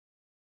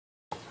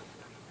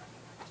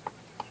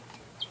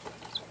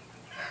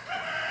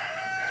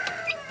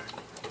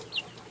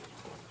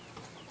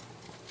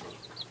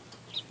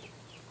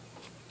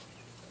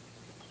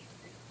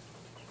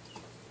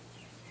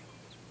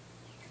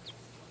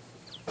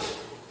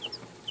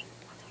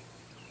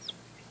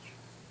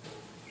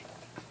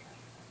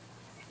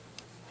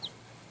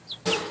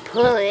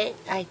pullet,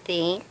 I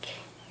think.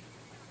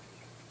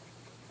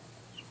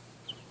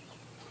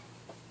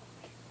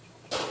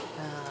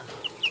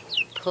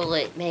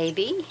 Pullet,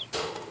 maybe.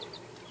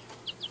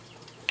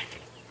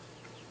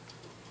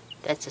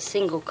 That's a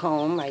single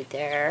comb right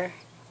there.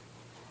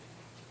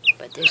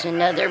 But there's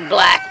another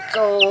black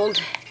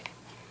gold.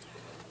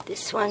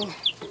 This one,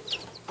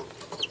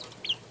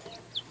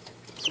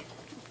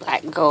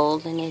 black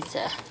gold, and it's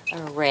a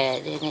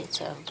red, and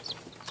it's a,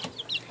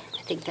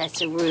 I think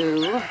that's a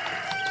rue.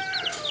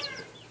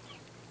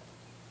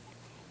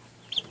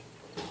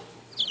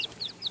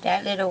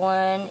 That little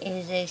one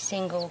is a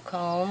single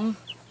comb.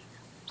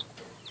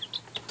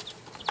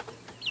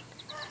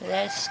 So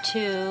that's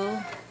two.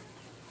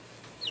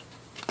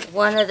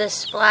 One of the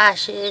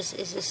splashes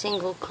is a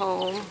single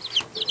comb.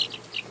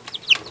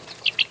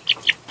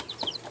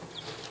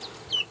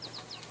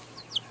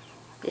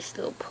 This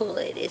little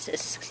pullet is a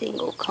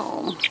single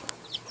comb.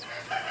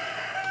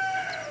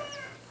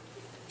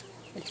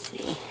 Let's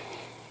see.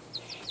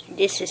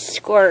 This is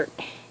Squirt.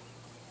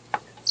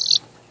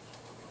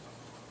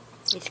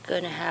 It's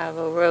going to have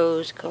a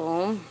rose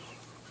comb.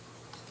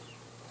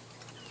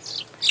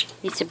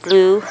 It's a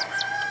blue.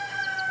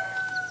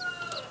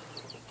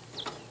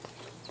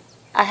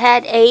 I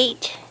had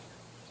 8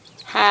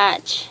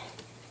 hatch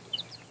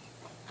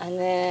and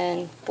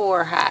then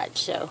 4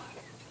 hatch, so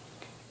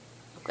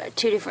I've got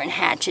 2 different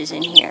hatches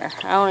in here.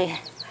 I only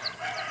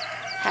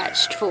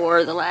hatched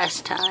 4 the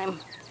last time.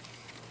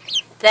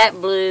 That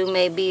blue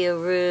may be a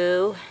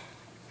rue,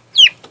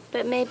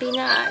 but maybe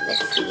not.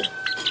 Let's see.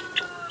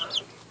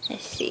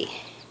 Let's see.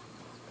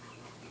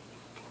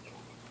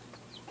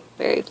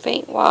 Very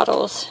faint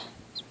wattles.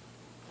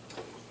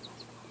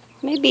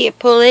 Maybe a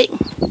pullet.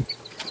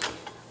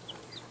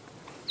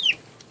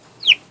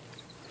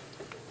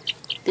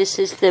 This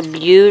is the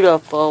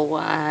beautiful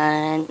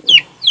one.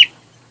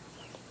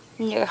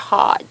 And they're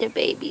hot. The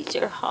babies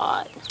are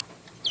hot.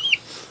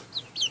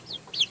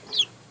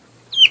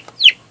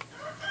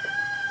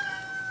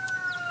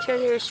 So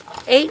there's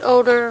 8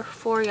 older,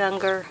 4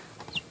 younger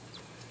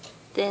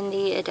than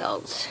the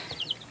adults.